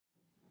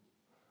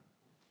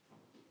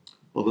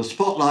Well, the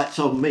spotlight's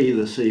on me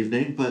this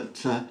evening,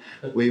 but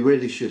we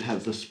really should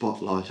have the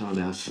spotlight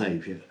on our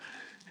Saviour.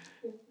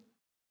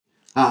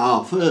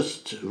 Our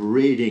first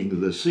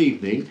reading this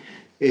evening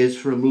is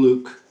from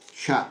Luke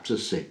chapter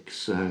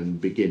 6 and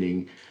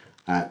beginning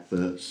at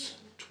verse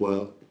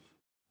 12.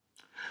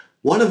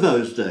 One of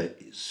those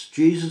days,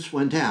 Jesus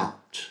went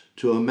out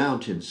to a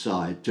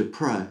mountainside to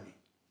pray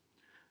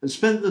and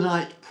spent the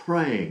night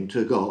praying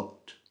to God.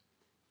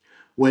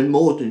 When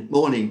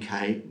morning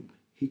came,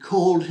 he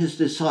called his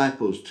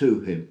disciples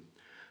to him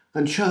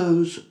and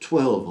chose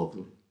 12 of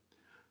them,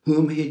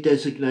 whom he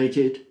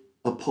designated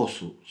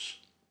apostles.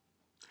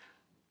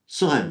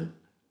 Simon,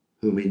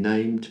 whom he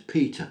named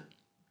Peter,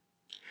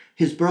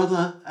 his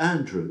brother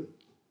Andrew,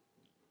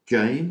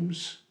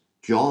 James,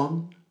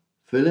 John,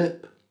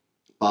 Philip,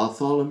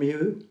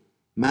 Bartholomew,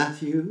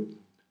 Matthew,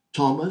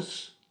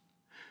 Thomas,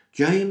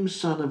 James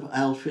son of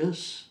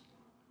Alphaeus,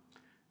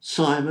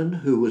 Simon,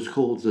 who was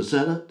called the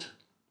Zealot,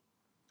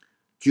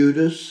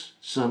 Judas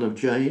son of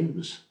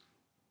James,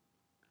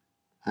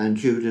 and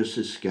Judas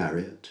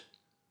Iscariot,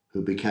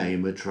 who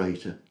became a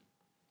traitor.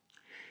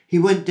 He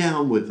went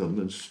down with them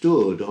and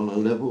stood on a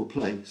level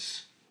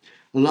place.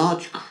 A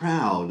large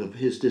crowd of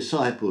his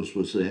disciples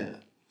was there,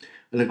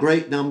 and a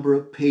great number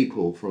of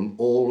people from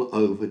all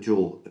over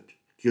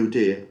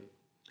Judea,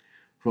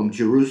 from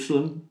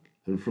Jerusalem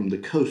and from the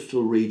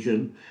coastal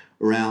region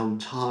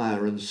around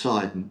Tyre and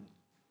Sidon,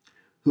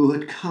 who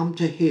had come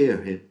to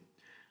hear him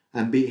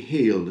and be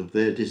healed of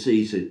their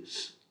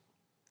diseases.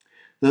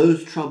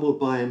 Those troubled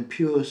by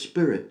impure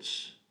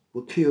spirits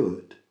were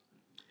cured,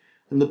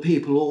 and the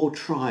people all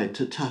tried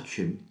to touch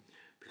him,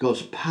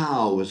 because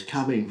power was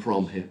coming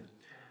from him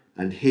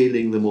and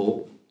healing them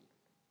all.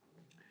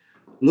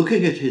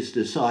 Looking at his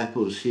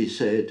disciples, he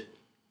said,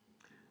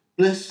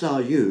 "Blessed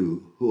are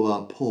you who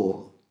are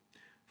poor,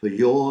 for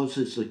yours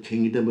is the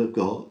kingdom of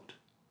God.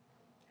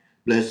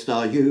 Blessed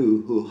are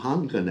you who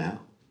hunger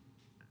now,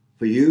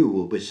 for you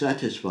will be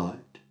satisfied.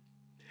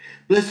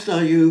 Blessed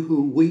are you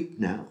who weep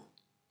now,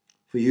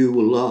 for you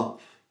will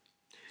laugh.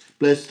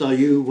 Blessed are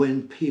you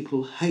when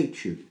people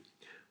hate you,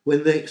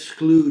 when they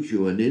exclude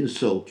you and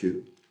insult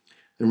you,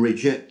 and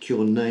reject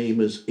your name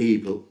as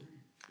evil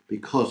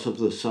because of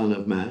the Son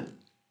of Man.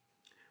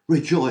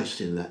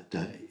 Rejoice in that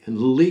day and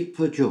leap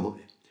for joy,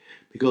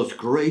 because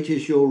great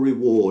is your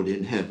reward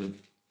in heaven.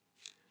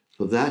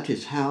 For that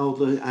is how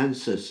the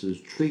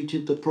ancestors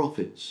treated the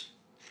prophets.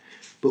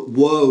 But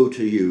woe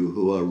to you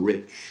who are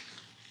rich,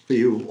 for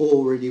you have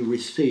already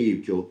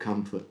received your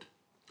comfort.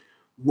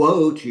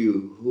 Woe to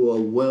you who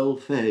are well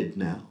fed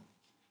now,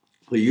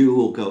 for you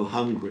will go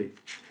hungry.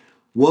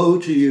 Woe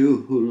to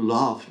you who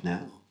laugh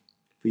now,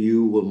 for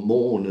you will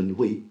mourn and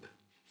weep.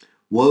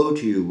 Woe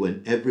to you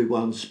when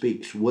everyone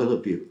speaks well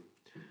of you,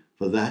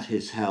 for that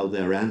is how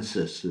their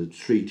ancestors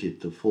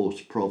treated the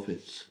false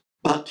prophets.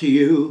 But to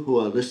you who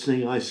are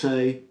listening, I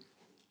say,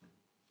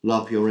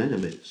 love your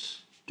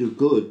enemies, do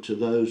good to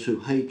those who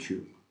hate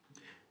you,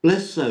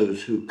 bless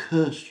those who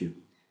curse you,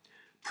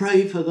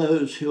 pray for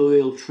those who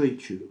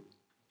ill-treat you.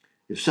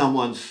 If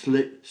someone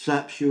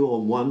slaps you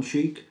on one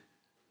cheek,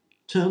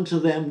 turn to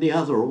them the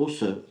other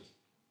also.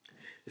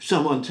 If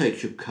someone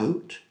takes your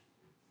coat,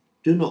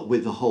 do not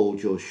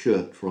withhold your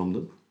shirt from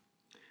them.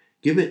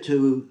 Give it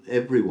to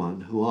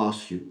everyone who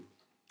asks you,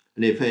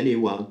 and if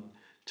anyone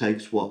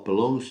takes what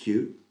belongs to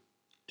you,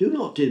 do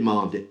not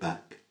demand it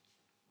back.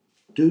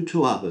 Do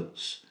to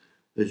others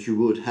as you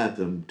would have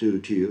them do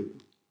to you.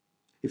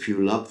 If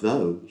you love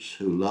those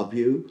who love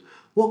you,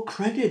 what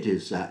credit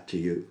is that to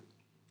you?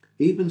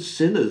 Even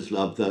sinners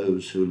love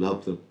those who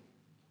love them.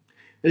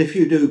 And if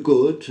you do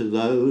good to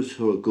those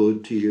who are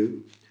good to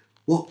you,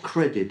 what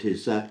credit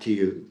is that to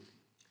you?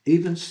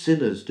 Even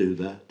sinners do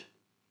that.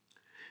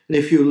 And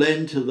if you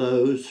lend to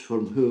those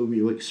from whom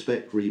you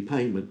expect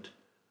repayment,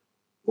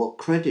 what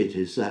credit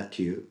is that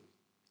to you?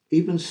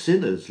 Even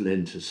sinners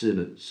lend to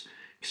sinners,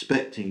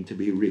 expecting to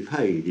be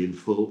repaid in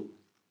full.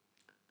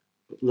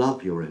 But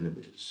love your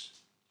enemies,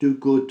 do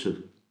good to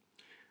them,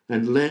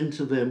 and lend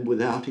to them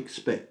without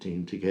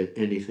expecting to get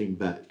anything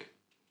back.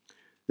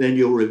 Then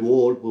your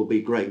reward will be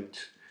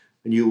great,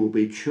 and you will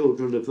be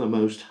children of the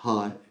Most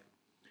High,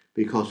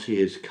 because he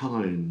is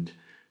kind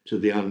to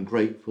the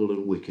ungrateful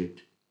and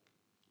wicked.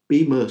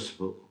 Be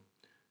merciful,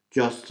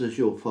 just as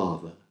your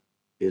Father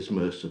is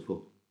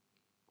merciful."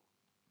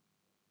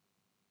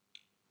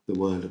 The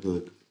word of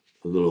the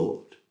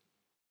Lord.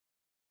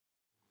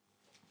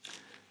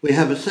 We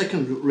have a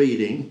second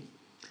reading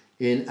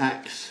in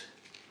Acts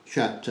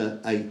chapter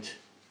 8,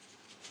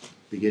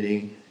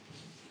 beginning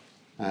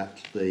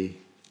at the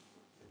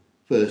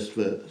first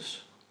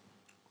verse,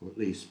 or at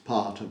least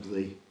part of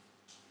the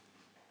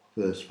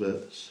first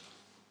verse.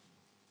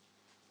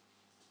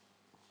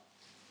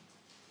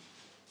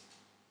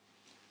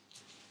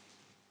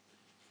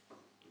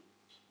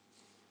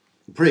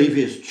 The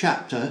previous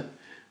chapter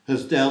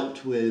has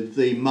dealt with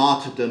the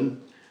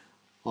martyrdom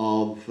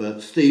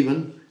of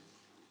Stephen,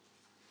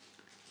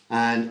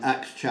 and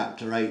Acts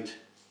chapter 8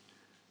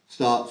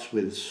 starts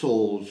with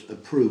Saul's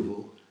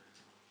approval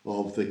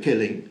of the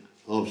killing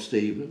of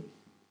Stephen.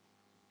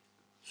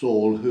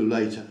 Saul, who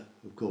later,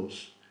 of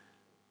course,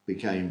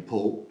 became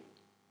Paul.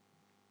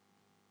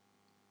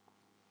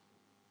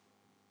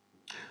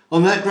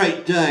 On that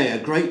day, a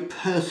great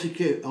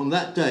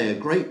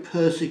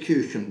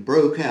persecution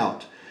broke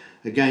out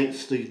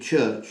against the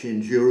church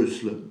in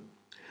Jerusalem,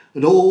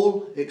 and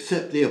all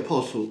except the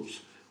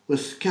apostles were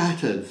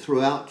scattered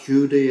throughout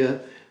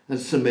Judea and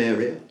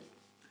Samaria.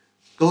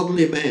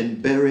 Godly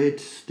men buried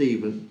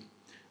Stephen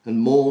and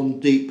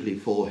mourned deeply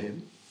for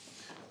him.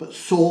 But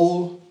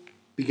Saul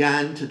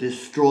began to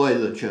destroy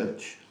the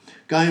church.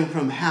 Going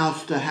from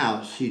house to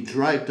house, he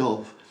dragged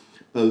off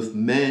both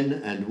men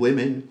and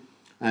women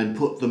and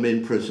put them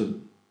in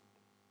prison.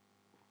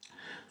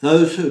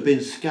 Those who had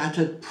been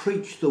scattered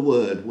preached the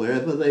word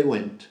wherever they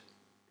went.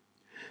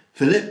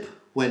 Philip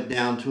went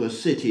down to a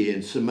city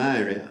in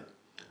Samaria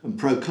and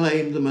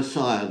proclaimed the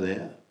Messiah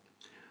there.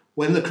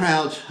 When the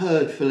crowds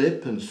heard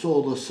Philip and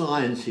saw the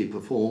signs he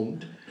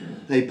performed,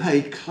 they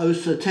paid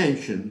close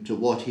attention to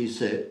what he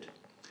said,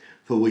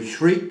 for with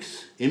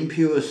shrieks,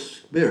 impure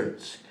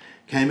spirits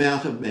came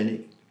out of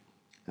many,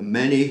 and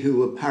many who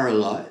were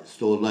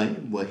paralyzed or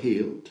lame were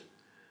healed.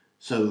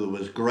 So there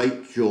was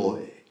great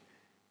joy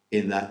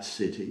in that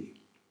city.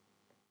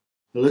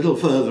 A little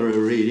further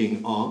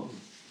reading on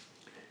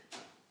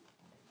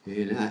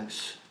in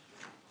Acts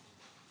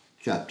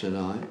chapter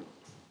 9.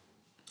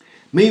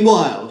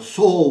 Meanwhile,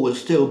 Saul was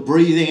still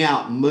breathing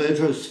out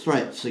murderous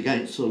threats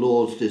against the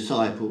Lord's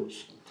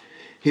disciples.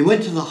 He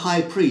went to the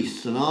high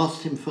priest and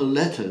asked him for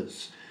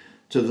letters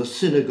to the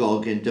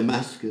synagogue in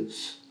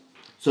Damascus,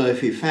 so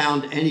if he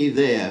found any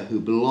there who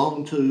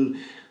belonged to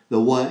the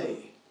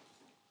way,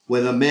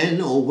 whether men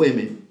or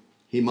women,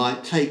 he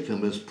might take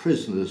them as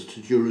prisoners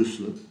to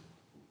Jerusalem.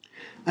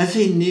 As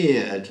he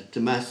neared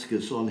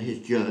Damascus on his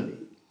journey,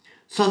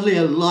 suddenly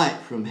a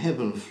light from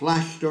heaven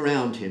flashed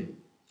around him.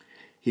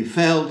 He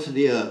fell to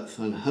the earth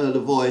and heard a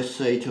voice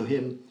say to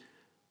him,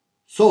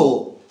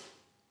 "Saul,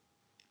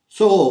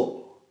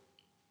 Saul,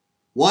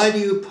 why do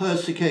you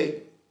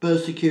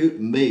persecute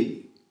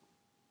me?"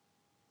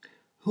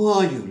 "Who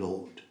are you,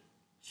 Lord?"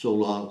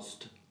 Saul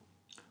asked.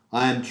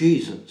 "I am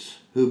Jesus,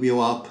 whom you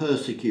are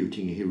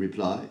persecuting," he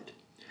replied.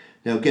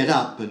 "Now get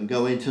up and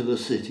go into the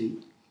city,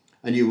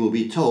 and you will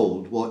be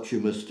told what you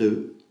must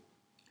do."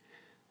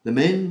 The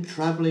men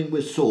travelling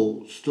with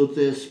Saul stood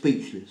there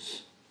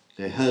speechless.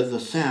 They heard the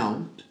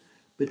sound,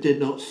 but did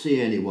not see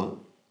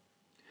anyone.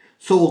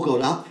 Saul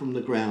got up from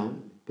the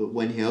ground, but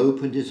when he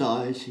opened his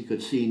eyes, he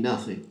could see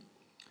nothing.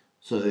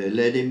 So they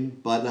led him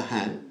by the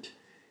hand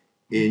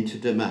into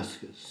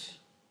Damascus.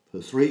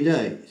 For 3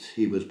 days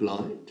he was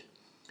blind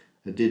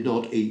and did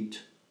not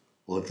eat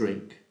or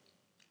drink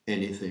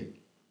anything.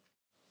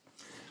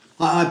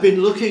 I've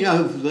been looking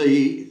over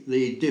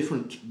the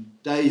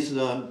different days,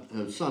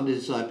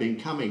 Sundays I've been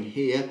coming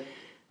here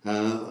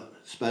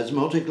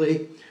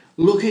spasmodically,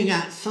 looking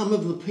at some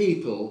of the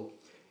people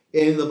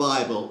in the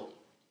Bible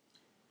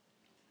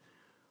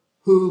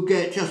who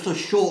get just a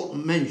short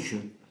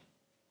mention.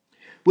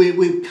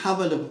 We've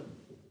covered a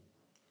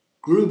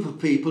group of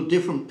people,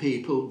 different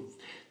people,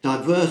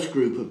 diverse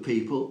group of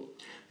people.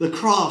 The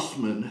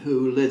craftsman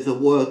who led the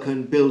work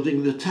in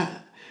building the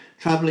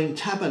travelling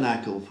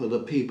tabernacle for the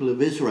people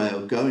of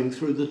Israel going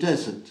through the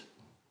desert.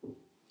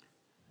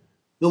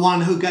 The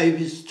one who gave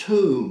his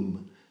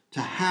tomb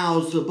to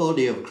house the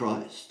body of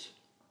Christ.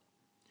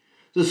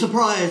 The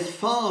surprised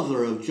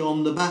father of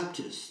John the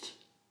Baptist.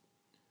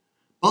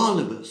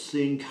 Barnabas,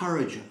 the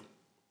encourager.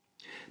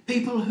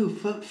 People who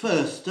at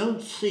first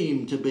don't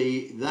seem to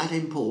be that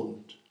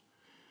important,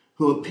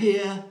 who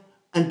appear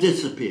and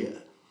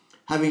disappear,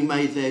 having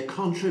made their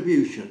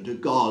contribution to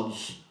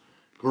God's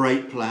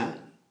great plan.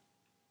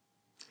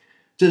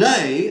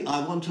 Today,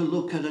 I want to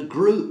look at a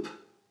group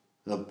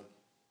of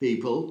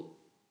people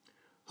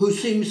who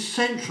seem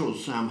central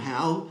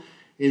somehow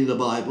in the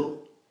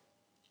Bible,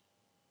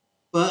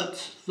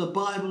 but the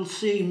Bible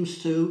seems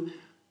to,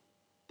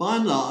 by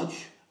and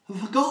large, have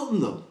forgotten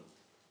them.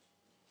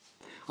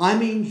 I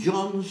mean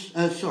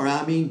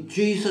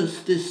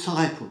Jesus'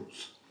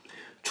 disciples.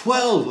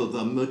 12 of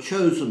them were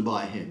chosen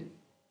by him.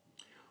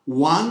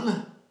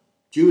 One,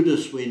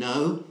 Judas we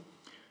know,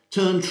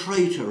 turned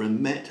traitor and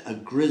met a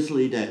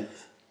grisly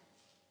death.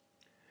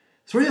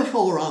 3 or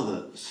 4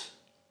 others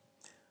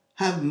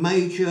have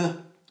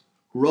major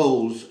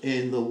roles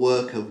in the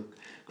work of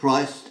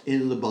Christ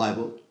in the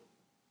Bible.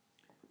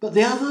 But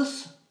the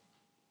others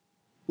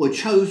were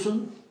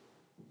chosen,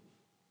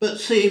 but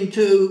seem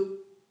to,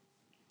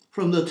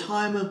 from the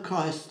time of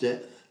Christ's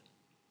death,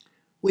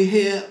 we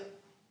hear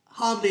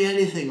hardly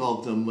anything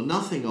of them, or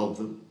nothing of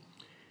them,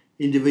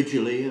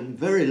 individually, and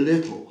very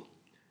little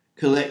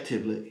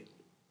collectively.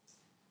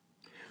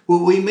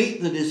 Well, we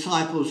meet the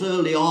disciples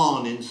early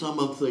on in some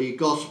of the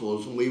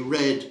Gospels, and we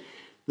read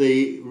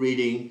the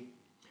reading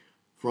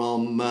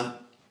from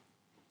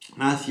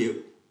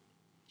Matthew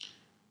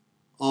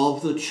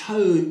of the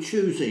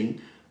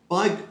choosing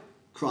by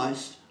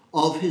Christ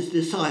of his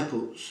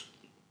disciples.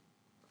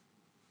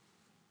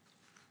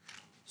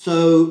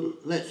 So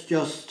let's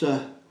just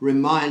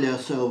remind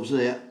ourselves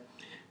there.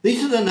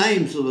 These are the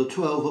names of the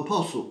 12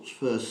 apostles.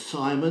 First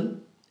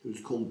Simon, who's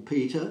called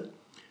Peter,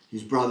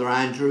 his brother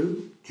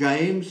Andrew,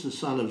 James, the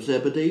son of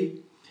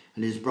Zebedee,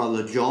 and his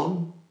brother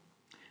John,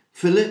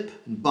 Philip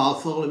and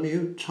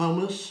Bartholomew,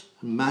 Thomas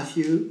and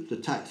Matthew, the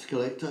tax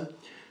collector,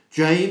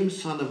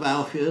 James, son of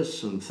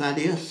Alphaeus and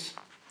Thaddeus,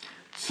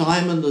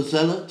 Simon the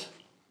Zealot,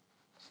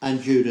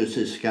 and Judas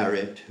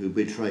Iscariot, who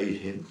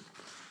betrayed him.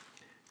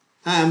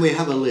 And we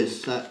have a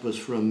list that was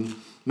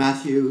from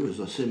Matthew. There's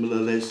a similar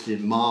list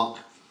in Mark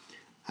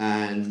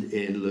and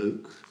in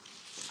Luke.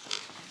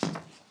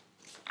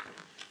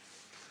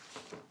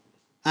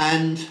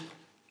 And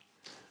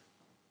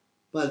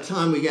by the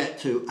time we get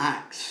to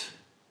Acts,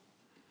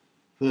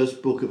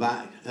 first book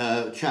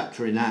of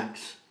chapter in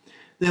Acts,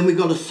 then we've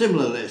got a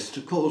similar list,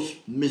 of course,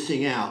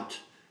 missing out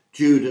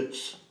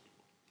Judas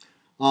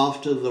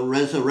after the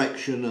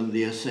resurrection and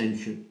the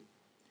ascension.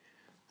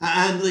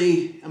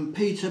 And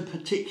Peter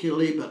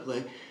particularly, but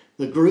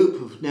the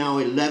group of now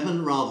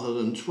 11 rather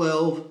than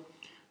 12,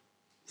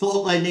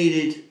 thought they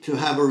needed to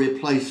have a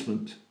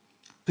replacement.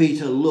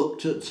 Peter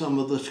looked at some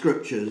of the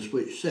scriptures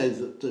which said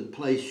that the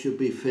place should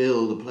be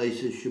filled, the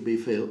places should be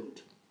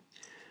filled.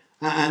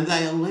 And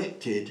they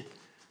elected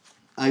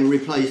a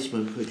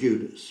replacement for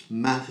Judas,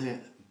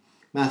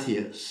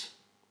 Matthias.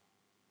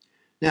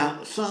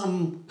 Now,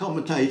 some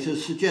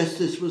commentators suggest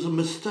this was a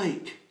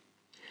mistake.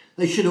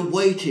 They should have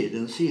waited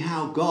and see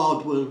how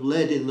God would have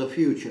led in the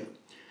future.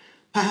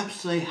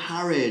 Perhaps they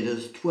hurried,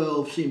 as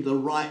 12 seemed the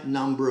right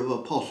number of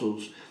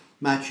apostles,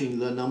 matching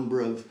the number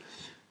of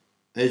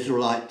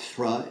Israelite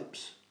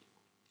tribes.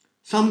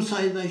 Some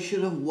say they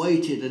should have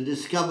waited and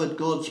discovered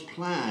God's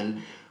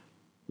plan,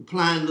 the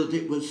plan that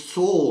it was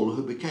Saul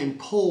who became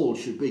Paul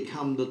should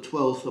become the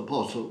 12th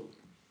apostle.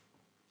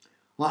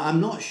 Well, I'm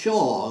not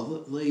sure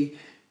that the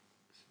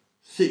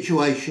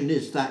situation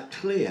is that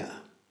clear.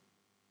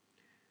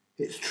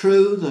 It's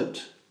true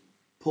that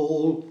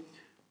Paul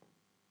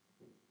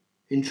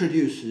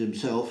introduces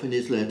himself in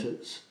his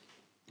letters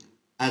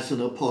as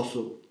an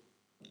apostle,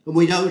 and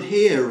we don't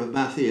hear of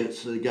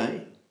Matthias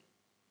again.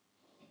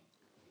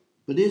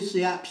 But is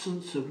the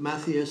absence of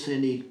Matthias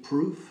any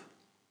proof?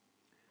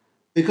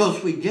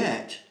 Because we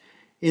get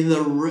in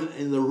the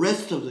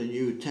rest of the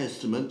New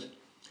Testament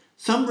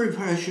some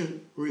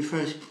some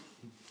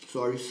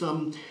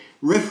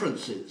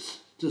references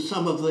to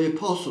some of the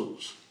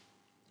apostles.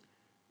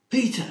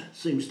 Peter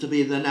seems to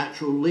be the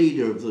natural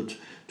leader of the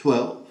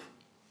 12.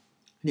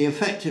 And he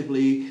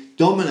effectively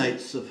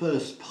dominates the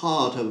first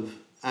part of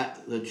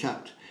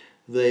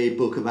the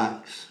book of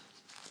Acts.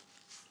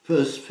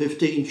 First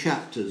 15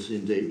 chapters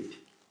indeed.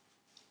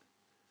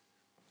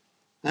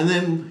 And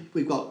then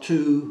we've got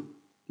 2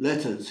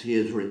 letters he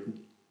has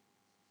written.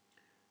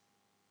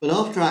 But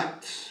after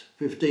Acts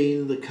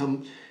 15,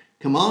 the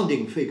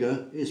commanding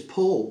figure is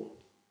Paul.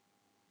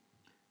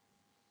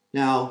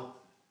 Now,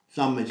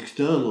 some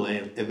external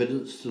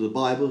evidence to the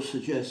Bible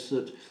suggests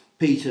that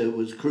Peter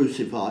was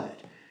crucified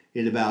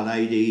in about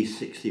AD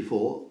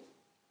 64.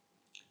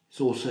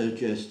 It's also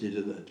suggested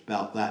that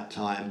about that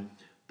time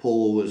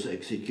Paul was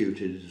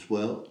executed as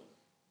well.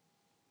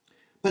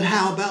 But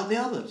how about the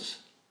others?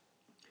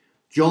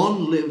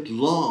 John lived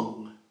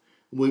long.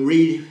 We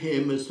read of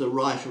him as the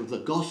writer of the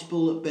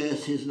gospel that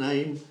bears his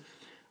name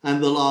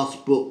and the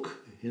last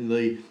book in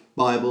the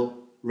Bible,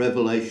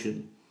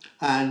 Revelation,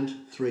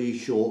 and 3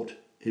 short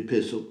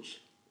epistles.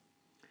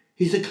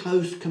 He's a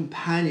close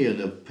companion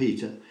of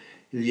Peter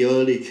in the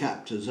early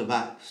chapters of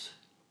Acts.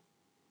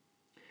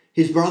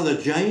 His brother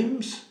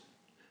James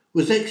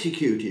was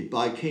executed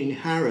by King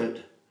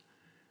Herod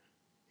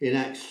in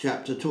Acts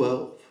chapter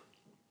 12.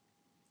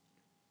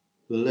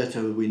 The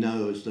letter we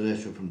know as the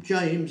letter from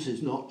James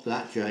is not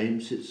that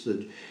James,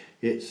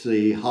 it's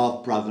the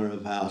half-brother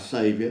of our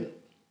Saviour,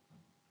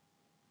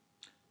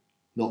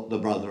 not the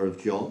brother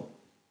of John.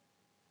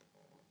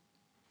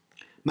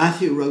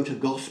 Matthew wrote a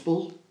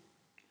gospel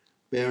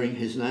bearing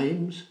his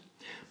names.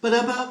 But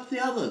about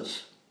the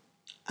others?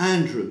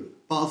 Andrew,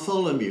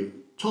 Bartholomew,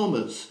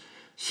 Thomas,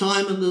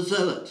 Simon the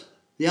Zealot,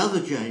 the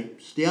other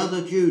James, the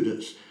other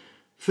Judas,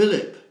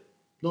 Philip,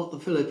 not the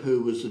Philip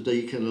who was the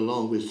deacon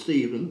along with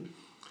Stephen,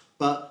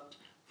 but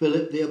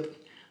Philip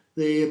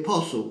the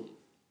apostle.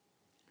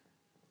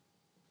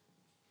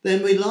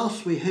 Then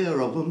we hear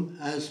of them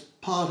as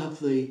part of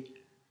the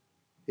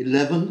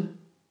 11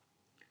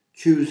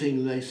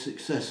 choosing their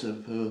successor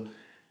for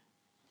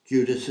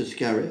Judas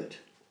Iscariot.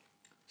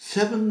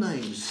 7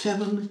 names,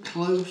 7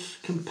 close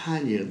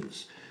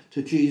companions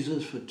to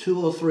Jesus for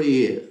 2 or 3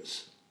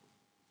 years,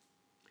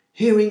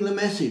 hearing the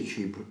message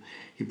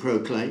he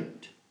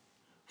proclaimed,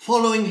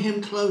 following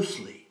him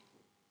closely.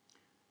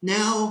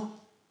 Now,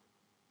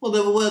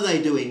 were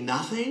they doing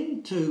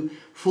nothing to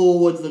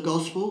forward the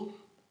gospel?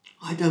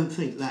 I don't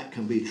think that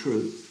can be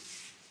true.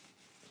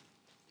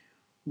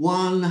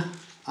 One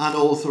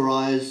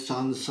unauthorised,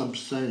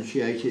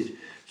 unsubstantiated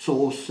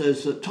source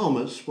says that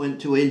Thomas went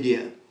to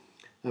India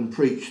and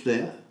preached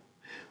there.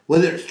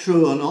 Whether it's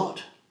true or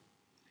not,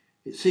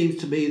 it seems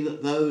to me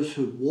that those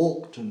who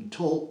walked and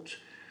talked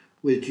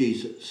with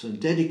Jesus and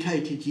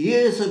dedicated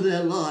years of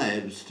their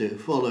lives to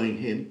following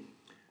him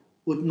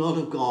would not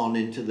have gone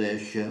into their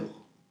shell.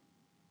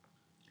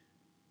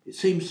 It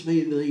seems to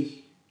be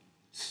the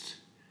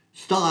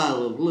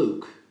style of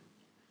Luke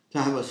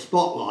to have a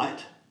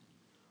spotlight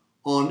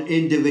on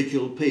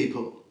individual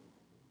people.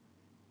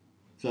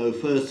 So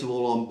first of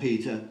all on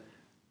Peter,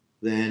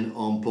 then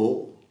on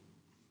Paul.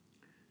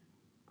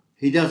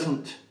 He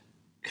doesn't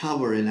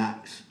cover in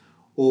Acts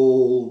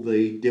all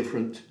the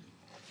different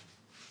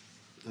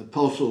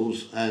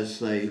apostles as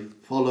they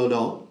followed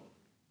on.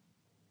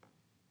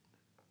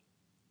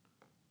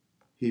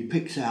 He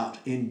picks out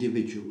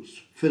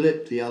individuals.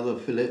 Philip, the other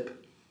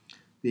Philip,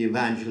 the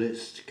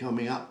evangelist,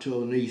 coming up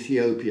to an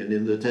Ethiopian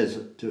in the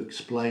desert to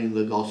explain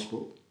the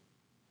gospel.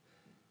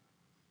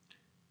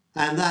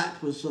 And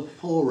that was the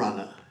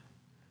forerunner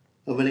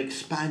of an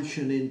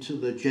expansion into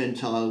the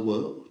Gentile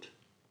world,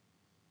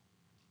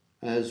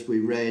 as we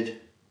read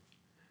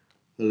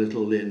a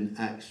little in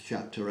Acts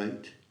chapter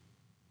 8.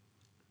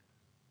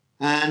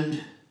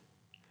 And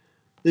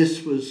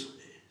this was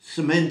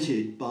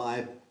cemented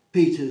by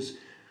Peter's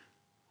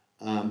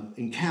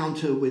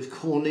encounter with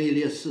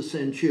Cornelius the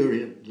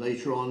centurion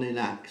later on in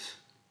Acts.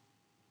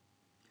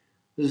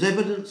 There's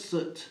evidence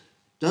that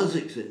does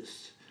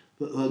exist,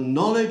 that the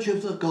knowledge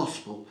of the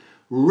gospel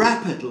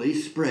rapidly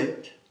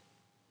spread.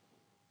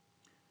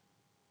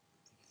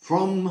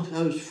 From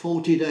those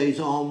 40 days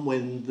on,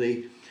 when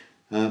the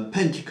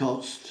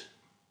Pentecost,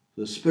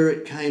 the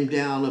Spirit came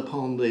down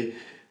upon the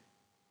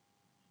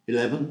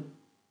 11,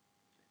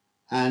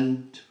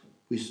 and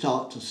we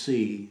start to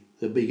see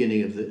the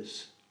beginning of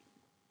this.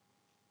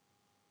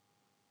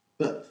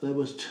 But there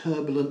was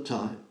turbulent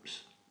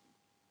times.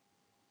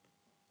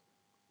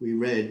 We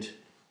read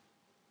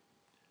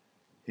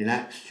in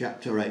Acts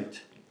chapter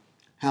 8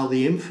 how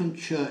the infant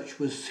church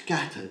was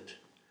scattered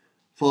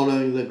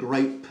following the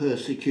great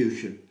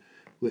persecution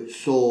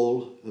which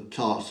Saul of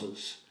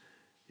Tarsus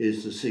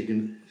is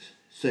the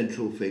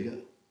central figure.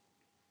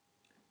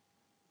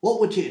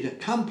 What it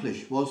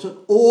accomplished was that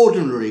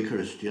ordinary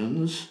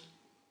Christians,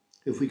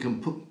 if we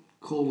can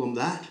call them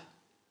that,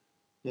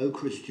 no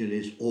Christian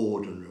is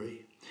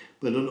ordinary,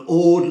 but an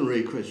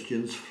ordinary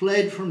Christians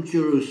fled from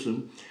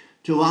Jerusalem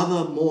to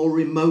other more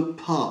remote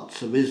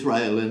parts of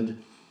Israel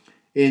and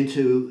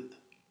into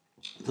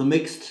the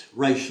mixed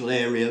racial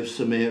area of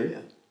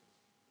Samaria.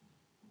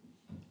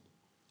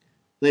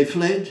 They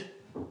fled,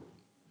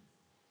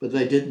 but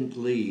they didn't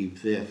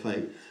leave their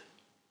faith.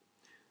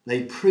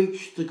 They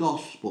preached the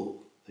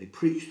gospel. They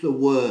preached the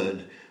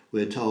word,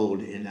 we're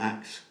told in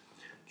Acts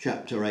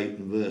chapter 8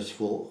 and verse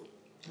 4.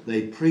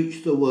 They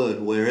preached the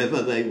word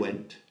wherever they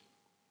went.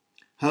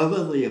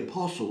 However, the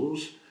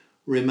apostles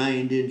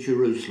remained in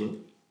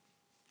Jerusalem.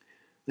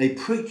 They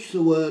preached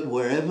the word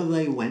wherever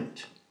they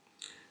went.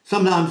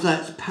 Sometimes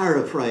that's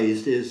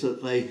paraphrased as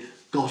that they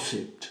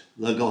gossiped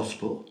the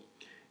gospel.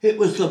 It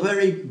was the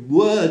very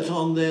words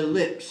on their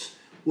lips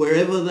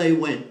wherever they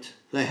went.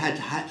 They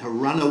had to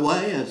run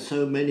away, as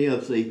so many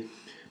of the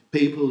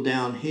people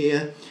down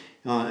here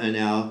in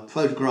our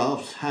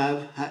photographs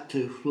have had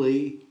to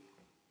flee.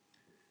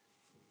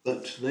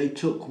 But they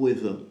took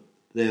with them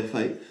their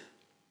faith.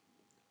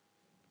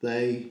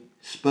 They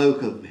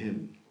spoke of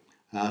him,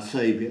 our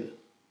Saviour,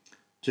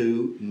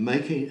 to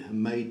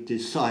made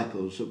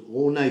disciples of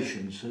all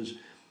nations, as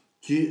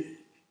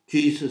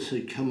Jesus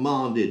had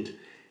commanded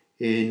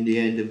in the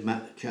end of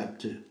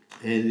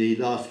in the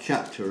last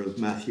chapter of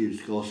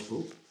Matthew's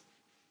Gospel.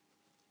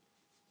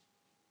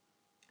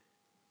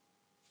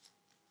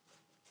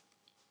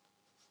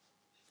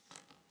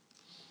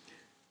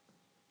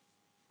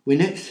 We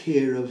next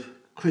hear of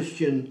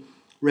Christian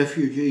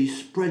refugees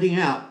spreading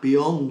out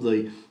beyond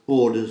the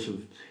borders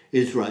of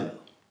Israel.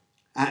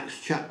 Acts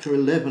chapter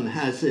 11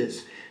 has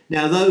this.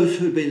 Now those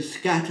who had been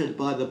scattered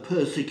by the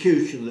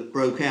persecution that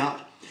broke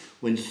out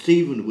when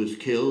Stephen was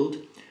killed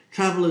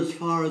travelled as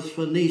far as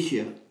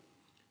Phoenicia,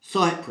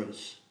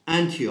 Cyprus,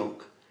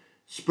 Antioch,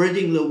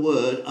 spreading the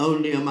word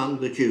only among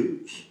the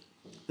Jews.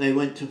 They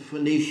went to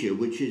Phoenicia,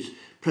 which is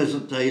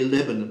present-day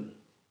Lebanon,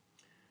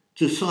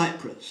 to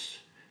Cyprus,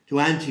 to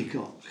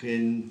Antioch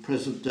in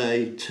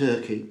present-day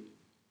Turkey.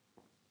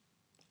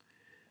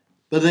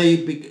 But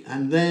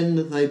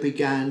then they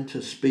began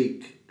to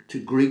speak to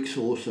Greeks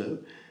also,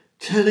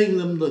 telling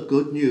them the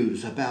good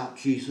news about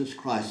Jesus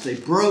Christ. They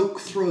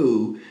broke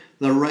through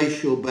the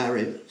racial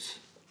barriers.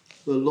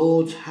 The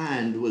Lord's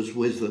hand was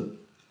with them,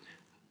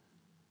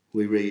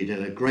 we read,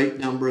 and a great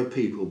number of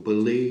people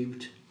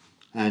believed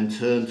and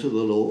turned to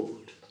the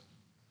Lord.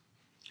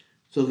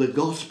 So the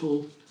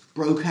gospel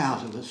broke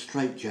out of a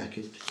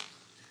straitjacket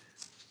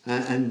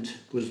and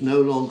was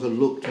no longer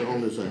looked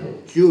on as a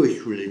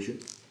Jewish religion.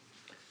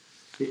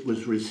 It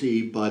was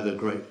received by the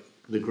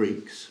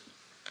Greeks.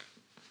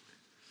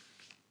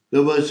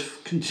 There was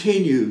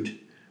continued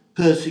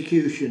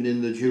persecution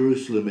in the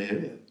Jerusalem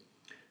area.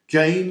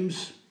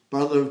 James,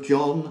 brother of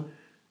John,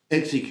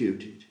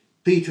 executed.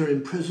 Peter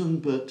in prison,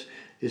 but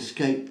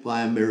escaped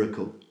by a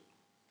miracle.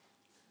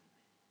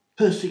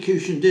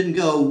 Persecution didn't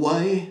go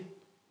away.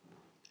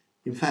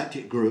 In fact,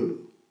 it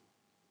grew.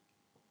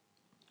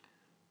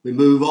 We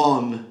move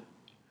on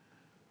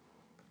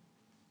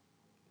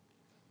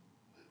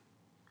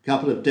a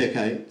couple of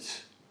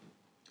decades,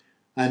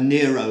 and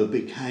Nero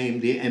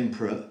became the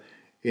emperor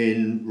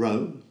in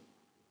Rome.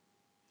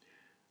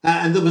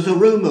 And there was a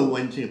rumour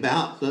went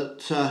about that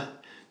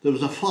there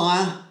was a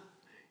fire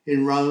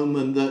in Rome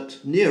and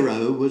that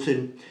Nero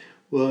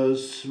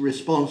was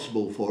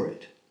responsible for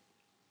it.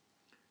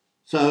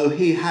 So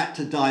he had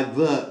to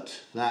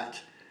divert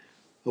that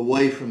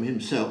away from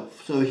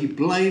himself. So he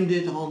blamed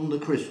it on the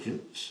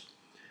Christians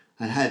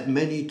and had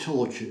many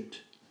tortured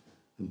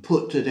and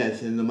put to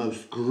death in the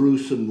most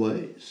gruesome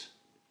ways.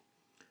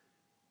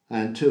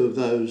 And two of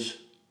those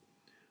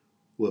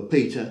were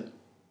Peter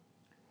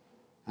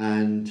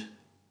and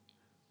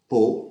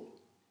Paul.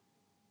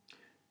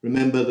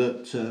 Remember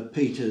that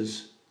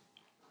Peter's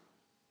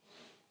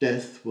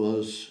death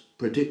was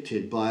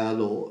predicted by our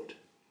Lord.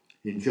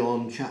 In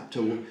John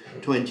chapter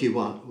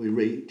 21 we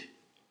read,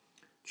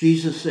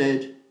 Jesus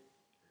said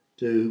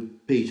to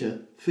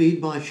Peter, "Feed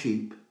my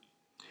sheep.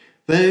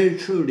 Very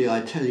truly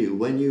I tell you,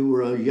 when you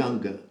were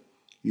younger,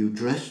 you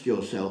dressed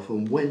yourself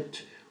and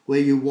went where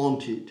you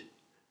wanted.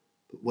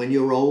 But when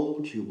you're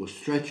old, you will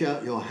stretch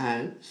out your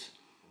hands,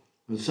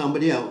 and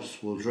somebody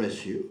else will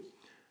dress you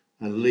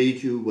and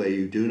lead you where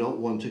you do not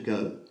want to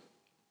go."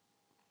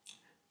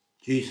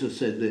 Jesus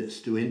said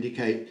this to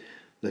indicate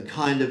the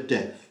kind of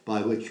death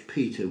by which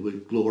Peter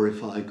would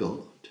glorify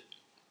God.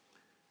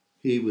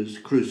 He was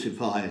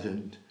crucified,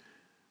 and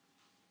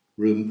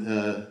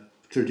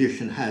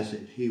tradition has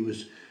it, he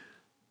was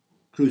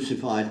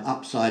crucified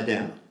upside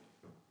down.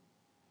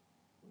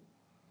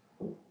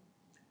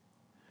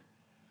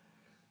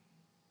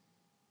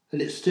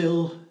 And it's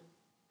still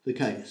the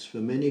case for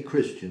many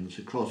Christians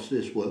across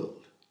this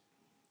world.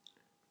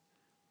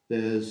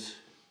 There's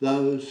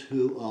those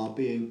who are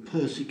being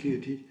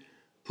persecuted,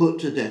 put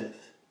to death,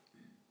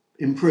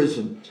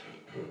 imprisoned,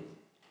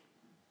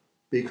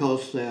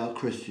 because they are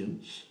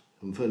Christians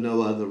and for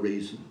no other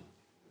reason.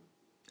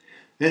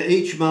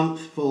 Each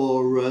month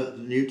for the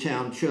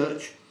Newtown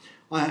Church,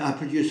 I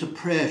produce a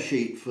prayer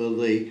sheet for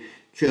the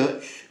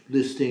church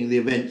listing the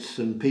events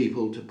and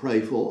people to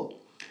pray for.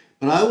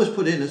 But I always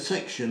put in a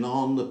section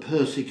on the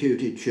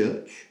persecuted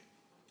church.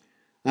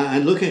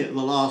 And looking at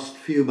the last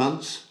few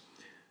months,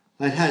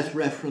 it has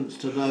reference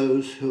to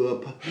those who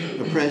are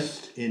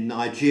oppressed in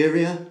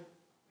Nigeria,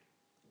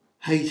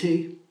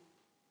 Haiti,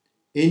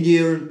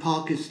 India and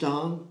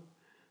Pakistan,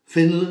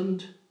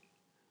 Finland,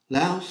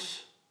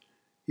 Laos,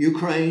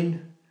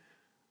 Ukraine,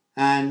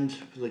 and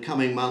for the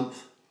coming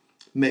month,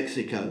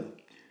 Mexico.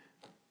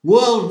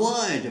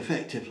 Worldwide,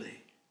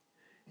 effectively.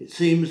 It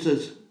seems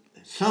that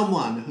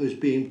someone who's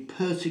being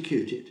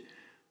persecuted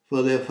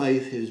for their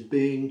faith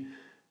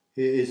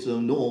is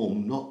the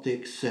norm, not the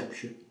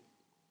exception.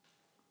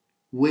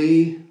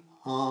 We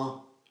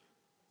are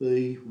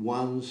the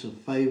ones, the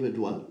favoured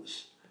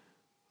ones,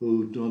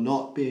 who are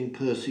not being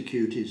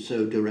persecuted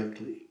so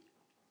directly.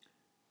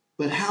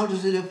 But how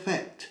does it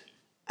affect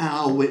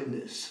our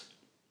witness?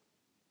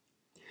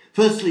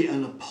 Firstly,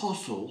 an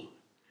apostle,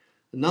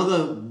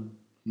 another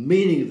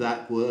meaning of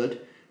that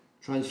word,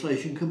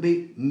 translation can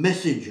be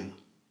messenger.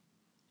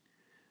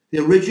 The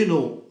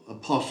original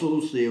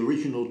apostles, the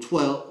original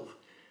 12,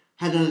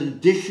 had an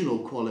additional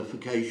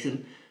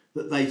qualification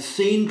that they'd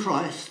seen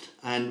Christ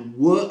and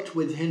worked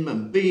with him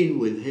and been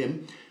with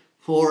him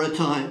for a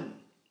time,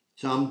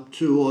 some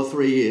 2 or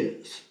 3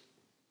 years.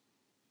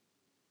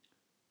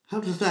 How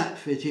does that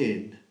fit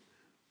in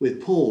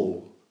with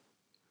Paul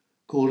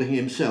calling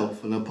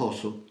himself an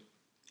apostle?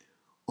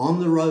 On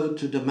the road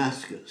to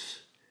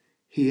Damascus,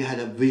 he had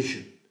a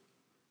vision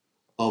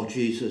of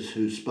Jesus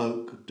who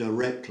spoke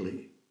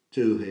directly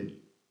to him.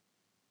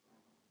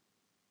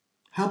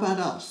 How about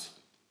us?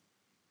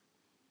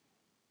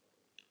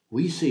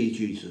 We see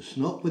Jesus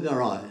not with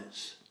our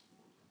eyes,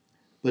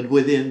 but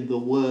within the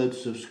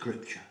words of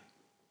Scripture.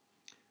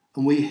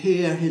 And we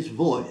hear his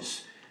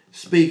voice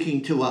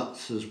speaking to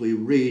us as we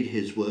read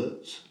his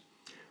words.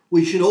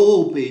 We should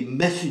all be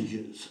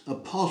messengers,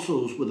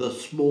 apostles with a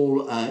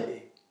small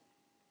a.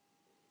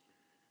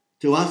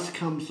 To us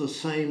comes the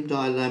same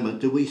dilemma.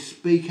 Do we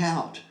speak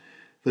out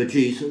for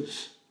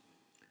Jesus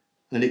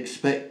and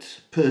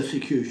expect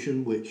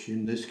persecution, which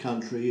in this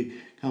country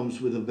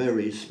comes with a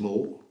very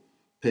small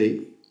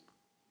p?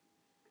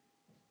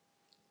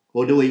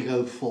 Or do we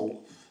go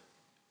forth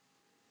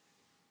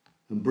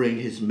and bring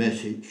his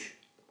message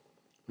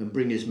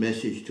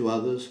to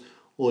others?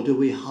 Or do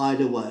we hide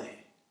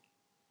away?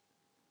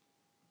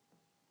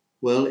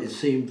 Well, it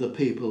seemed the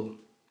people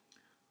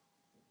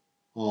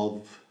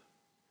of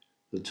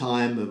the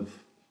time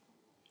of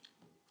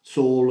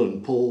Saul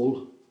and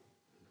Paul,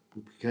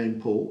 who became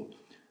Paul,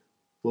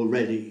 were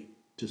ready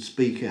to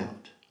speak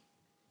out.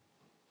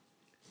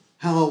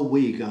 How are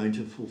we going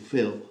to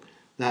fulfill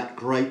that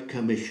great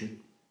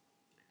commission?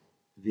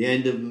 At the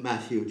end of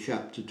Matthew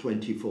chapter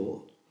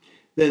 24.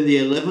 Then the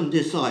 11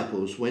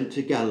 disciples went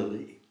to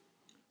Galilee,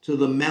 to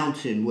the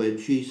mountain where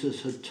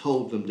Jesus had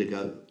told them to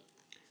go.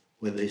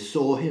 When they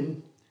saw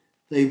him,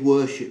 they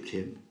worshipped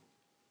him,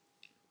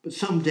 but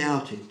some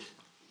doubted.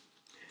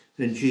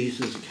 Then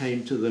Jesus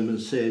came to them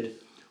and said,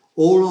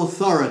 "All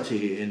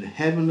authority in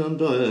heaven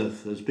and on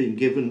earth has been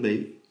given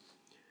me.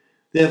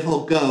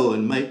 Therefore go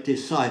and make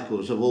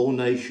disciples of all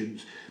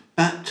nations,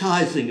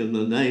 baptizing in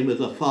the name of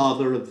the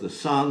Father, of the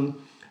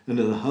Son, and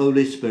of the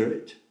Holy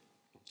Spirit,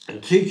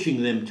 and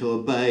teaching them to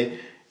obey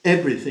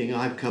everything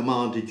I've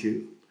commanded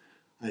you.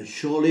 And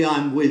surely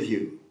I'm with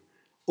you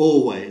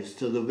always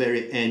to the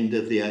very end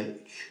of the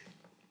age."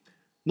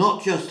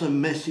 Not just a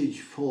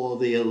message for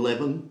the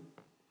 11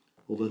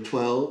 or the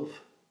 12,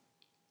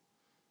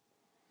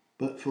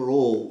 but for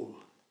all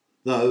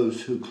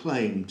those who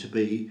claim to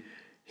be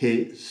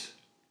his.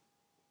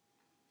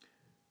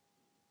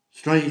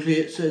 Strangely,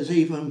 it says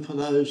even for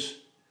those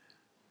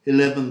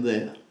 11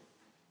 there,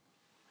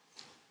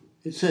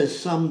 it says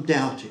some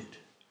doubted.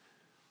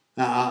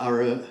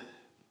 Our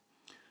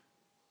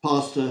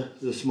pastor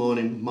this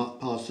morning,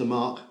 Pastor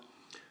Mark,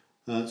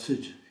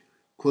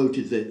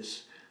 quoted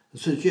this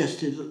and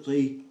suggested that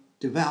the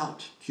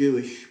devout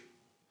Jewish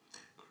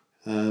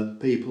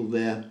people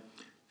there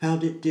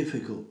found it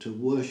difficult to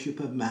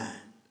worship a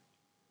man,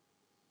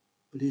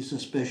 but he's a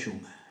special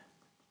man.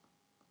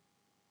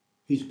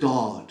 He's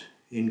God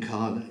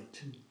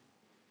incarnate.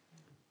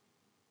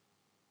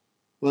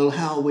 Well,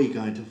 how are we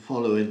going to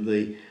follow in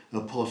the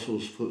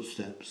apostles'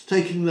 footsteps,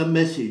 taking the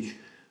message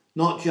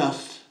not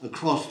just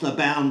across the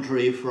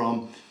boundary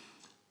from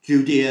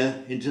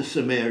Judea into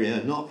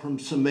Samaria, not from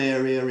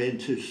Samaria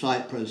into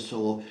Cyprus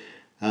or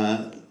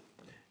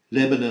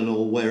Lebanon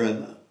or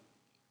wherever.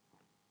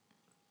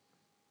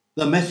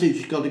 The message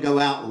has got to go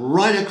out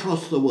right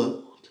across the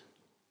world.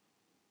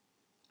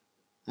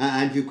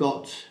 And you've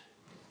got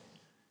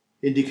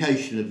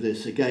indication of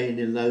this again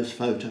in those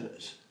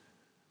photos.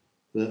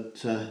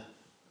 That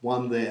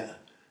one there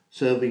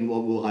serving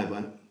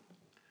Wabuaiwa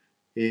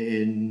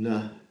in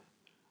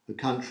a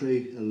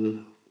country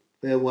a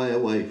fair way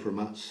away from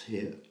us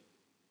here.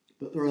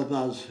 But there are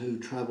others who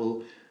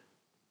travel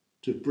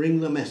to bring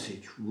the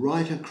message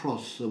right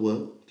across the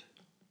world.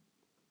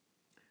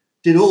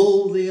 Did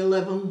all the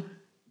 11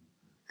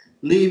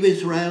 leave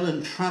Israel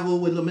and travel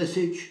with the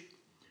message?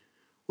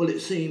 Well,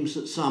 it seems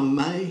that some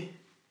may,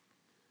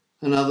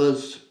 and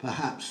others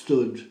perhaps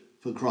stood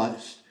for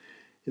Christ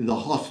in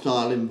the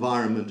hostile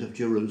environment of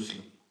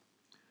Jerusalem.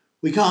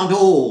 We can't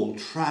all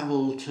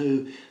travel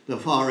to the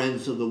far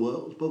ends of the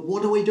world, but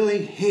what are we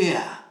doing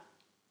here,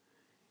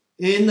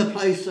 in the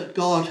place that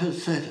God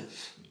has set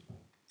us?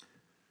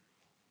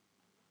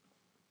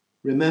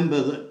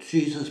 Remember that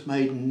Jesus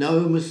made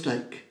no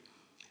mistake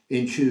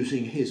in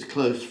choosing his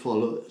close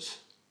followers.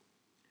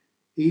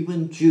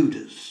 Even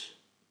Judas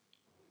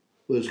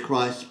was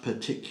Christ's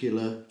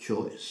particular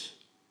choice.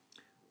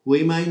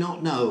 We may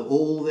not know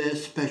all their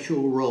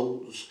special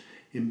roles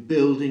in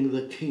building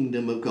the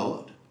kingdom of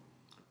God.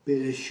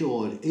 Be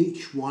assured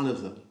each one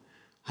of them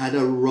had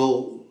a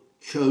role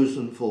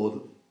chosen for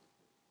them.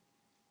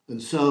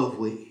 And so have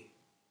we.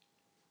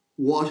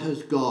 What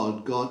has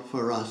God got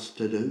for us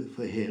to do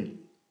for him?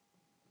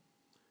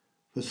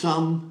 For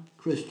some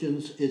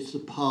Christians, it's the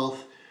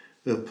path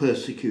of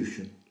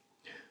persecution.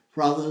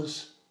 For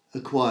others,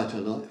 a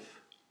quieter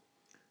life.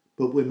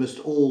 But we must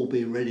all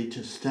be ready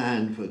to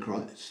stand for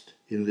Christ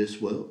in this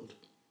world.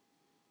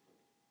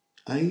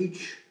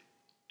 Age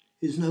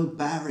is no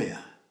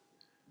barrier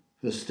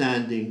for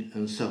standing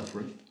and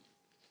suffering.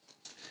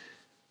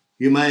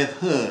 You may have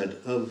heard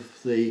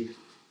of the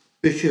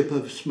Bishop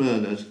of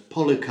Smyrna,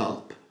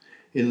 Polycarp,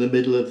 in the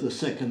middle of the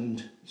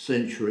 2nd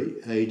century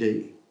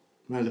AD,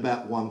 around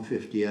about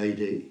 150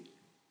 AD.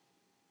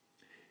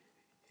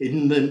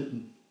 In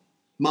the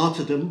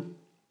martyrdom,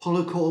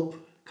 Polycarp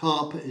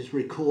is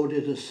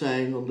recorded as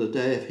saying on the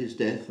day of his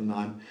death, and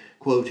I'm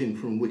quoting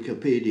from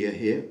Wikipedia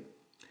here,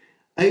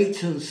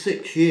 8 and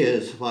 6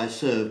 years have I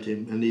served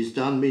him, and he's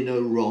done me no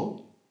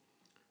wrong.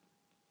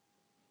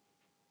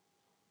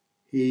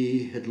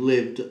 He had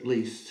lived at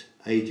least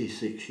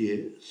 86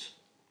 years.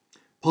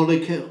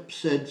 Polycarp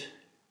said,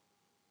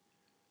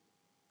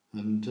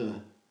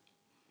 and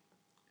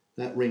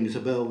that rings a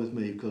bell with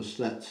me because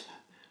that's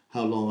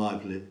how long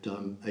I've lived.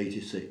 I'm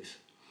 86.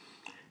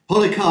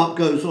 Polycarp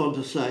goes on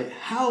to say,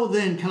 "How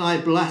then can I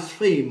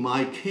blaspheme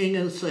my King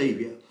and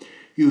Saviour?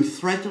 You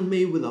threaten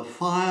me with a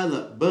fire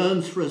that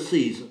burns for a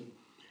season,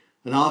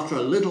 and after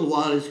a little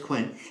while is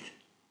quenched.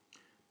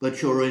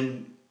 But you're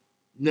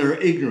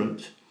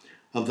ignorant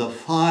of the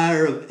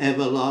fire of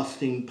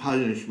everlasting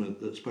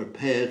punishment that's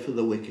prepared for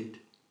the wicked."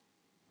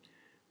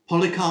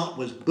 Polycarp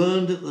was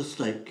burned at the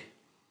stake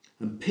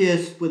and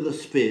pierced with a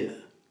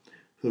spear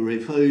for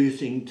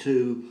refusing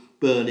to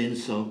burn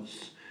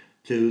incense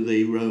to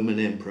the Roman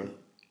emperor.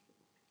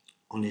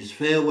 On his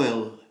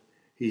farewell,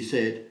 he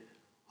said,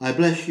 "I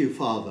bless you,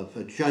 Father,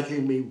 for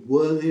judging me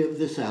worthy of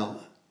this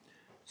hour,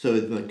 so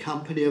in the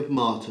company of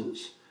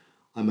martyrs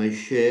I may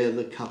share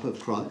the cup of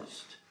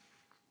Christ."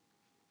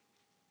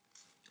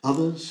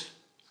 Others,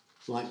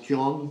 like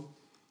John,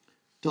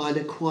 died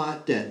a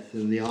quiet death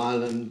in the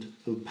island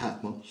of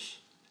Patmos,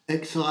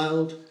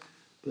 exiled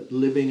but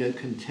living a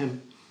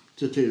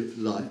contemplative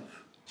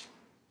life.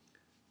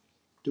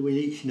 Do we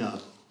each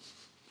know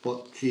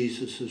what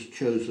Jesus has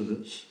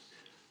chosen us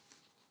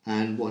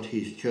and what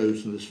he's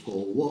chosen us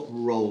for, what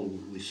role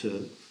we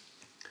serve.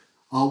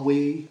 Are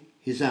we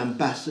his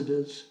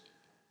ambassadors,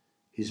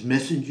 his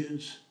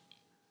messengers,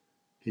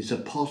 his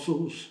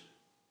apostles,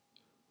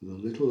 with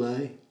a little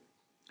a?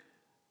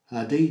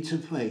 Our deeds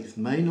of faith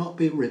may not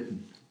be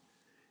written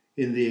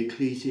in the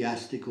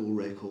ecclesiastical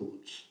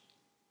records,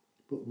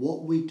 but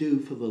what we do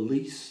for the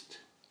least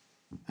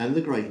and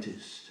the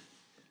greatest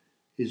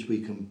is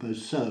we can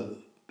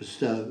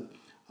bestow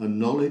a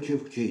knowledge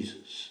of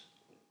Jesus,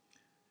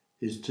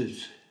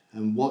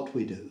 and what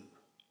we do,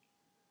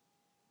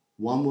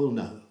 one will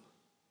know.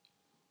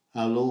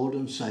 Our Lord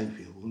and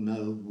Saviour will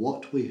know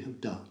what we have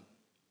done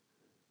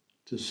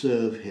to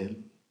serve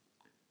him,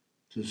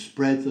 to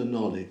spread the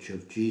knowledge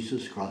of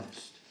Jesus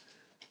Christ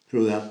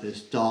throughout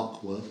this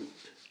dark world.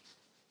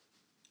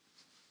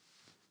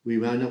 We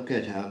may not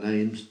get our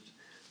names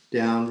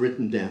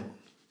written down.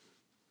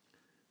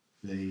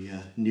 The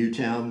new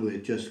town, we're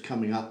just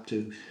coming up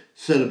to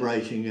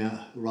celebrating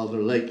rather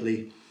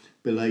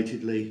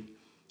belatedly,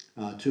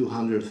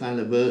 200th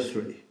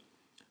anniversary,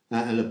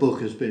 and a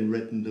book has been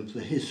written of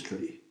the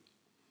history,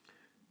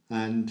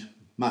 and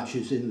much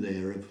is in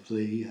there of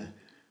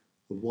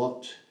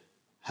what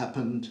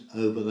happened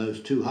over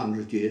those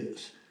 200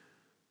 years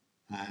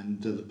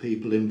and the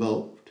people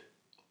involved.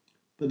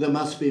 But there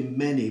must be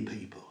many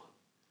people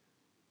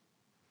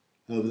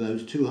over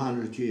those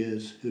 200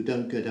 years who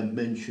don't get a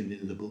mention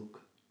in the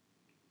book.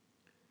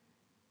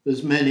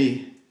 There's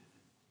many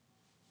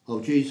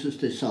of Jesus'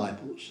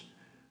 disciples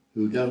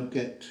who don't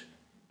get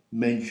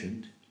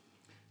mentioned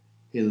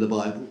in the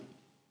Bible.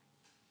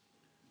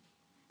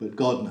 But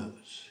God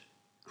knows,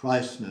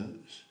 Christ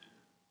knows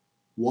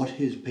what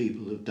his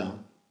people have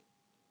done,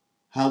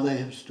 how they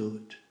have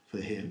stood for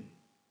him,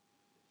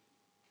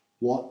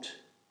 what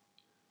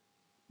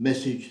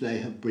message they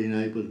have been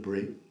able to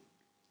bring,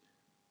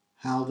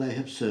 how they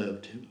have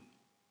served him.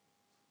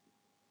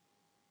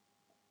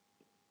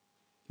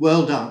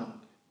 Well done,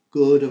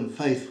 good and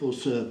faithful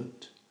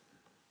servant,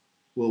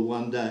 will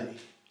one day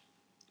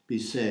be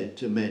said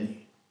to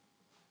many.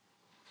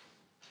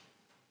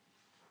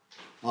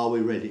 Are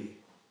we ready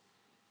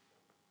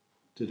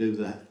to do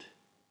that,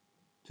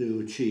 to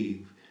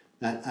achieve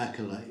that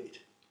accolade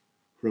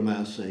from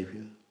our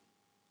Saviour?